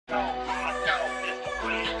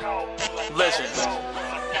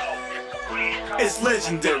it's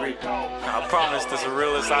legendary. I promise this is the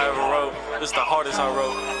realest I ever wrote. This is the hardest I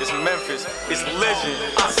wrote. It's Memphis, it's legend.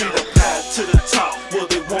 I see the path to the top, well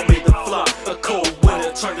they want me to fly. A cold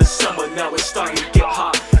winter turned to summer, now it's starting to get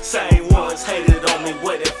hot. Same ones hated on me,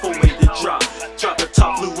 waiting for me to drop. Drop the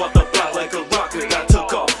top, flew off the block like a rocket. I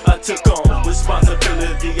took off, I took on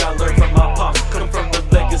responsibility I learned from my pops. Come from the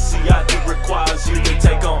legacy I do requires you to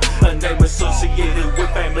take on. A name associated with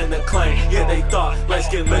fame and acclaim. Yeah, they thought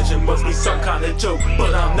light-skinned legend must be some kind of joke,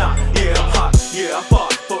 but I'm not. Yeah, I'm hot, yeah, I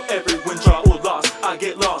fought for every win, draw or loss. I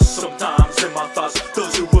get lost sometimes in my thoughts.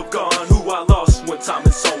 Those who have gone, who I lost one time,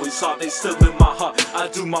 it's always hard. They still in my heart. I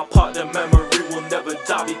do my part, the memory will never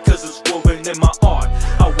die because it's woven in my art.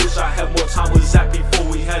 I wish I had more time with Zach before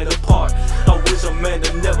we had a part. I wish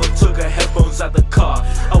Amanda never took her headphones out the car.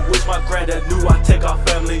 I wish my granddad knew I'd take our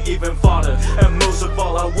family even farther. And most of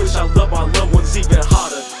all, I wish I loved my loved ones even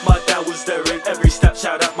harder. My dad was there in every step,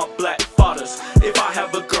 shout out my black fathers. If I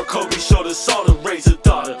have a girl, Kobe showed us all to raise a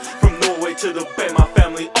daughter. From Norway to the Bay, my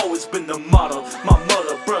family always been the model. My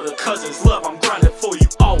mother, brother, cousins, love, I'm grinding for you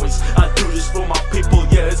always. I do this for my people,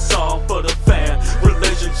 yeah, it's all for the fam.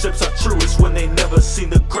 Relationships are truest when they never seen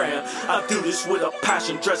the gram. I do this with a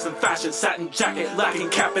passion, dressed in fashion, satin jacket, lacking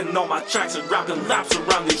capping on my tracks and rapping laps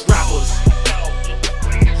around these rappers.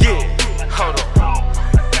 Yeah, hold on.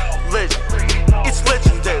 Legend, it's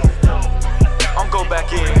legendary. I'm go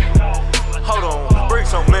back in. Hold on, bring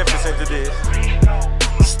some Memphis into this.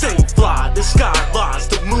 Stay fly, the sky lies,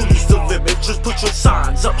 the moon is the limit. Just put your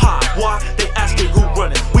signs up high. Why? They asking who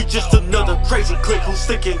running. We just another crazy clique who's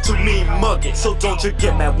sticking to me mugging. So don't you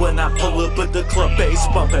get mad when I pull up at the club, bass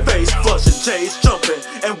bumping, face flushing, J's jumping,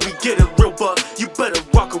 and we get it real buck. You better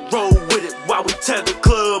rock and roll with it while we tear the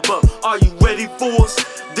club up. Are you ready for us?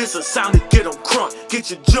 This a sound to get them crunk, get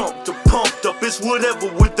you jumped or pumped up. It's whatever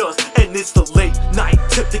with us, and it's the late night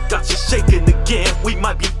tip that got you shaking again. We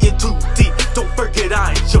might be in too deep. Don't forget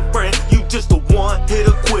I ain't your friend. You just a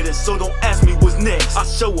one-hitter quitter, so don't ask me what's next. I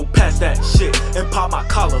show up past that shit and pop my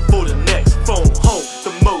collar for the next. Phone home,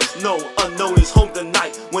 the most known unknown is home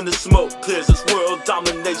tonight. When the smoke clears, it's world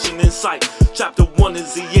domination in sight. Chapter 1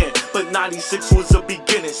 is the end, but 96 was the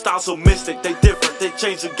beginning. Style so mystic, they different. They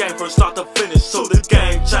changed the game from start to finish, so the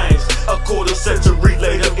game changed. A quarter century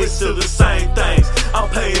later, it's still the same things. I'm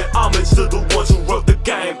paying homage to the ones who wrote the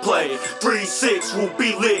gameplay. 3-6 will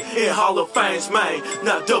be lit in Hall of Fame's main.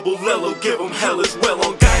 Now double L will give them hell as well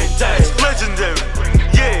on game day. It's legendary.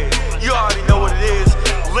 Yeah, you already know what it is.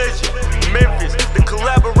 Legend, Memphis, the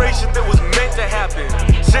collaboration that was meant to happen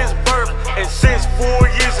since birth and since 4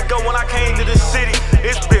 years ago when I came to this city.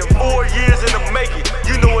 It's been 4 years in the making.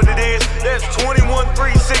 You know what it is. That's 21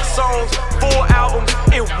 3-6 songs, 4 albums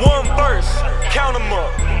in 1 verse. Count them up.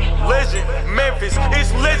 Legend, Memphis,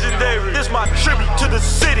 it's legendary. This my tribute to the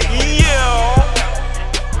city. Yeah.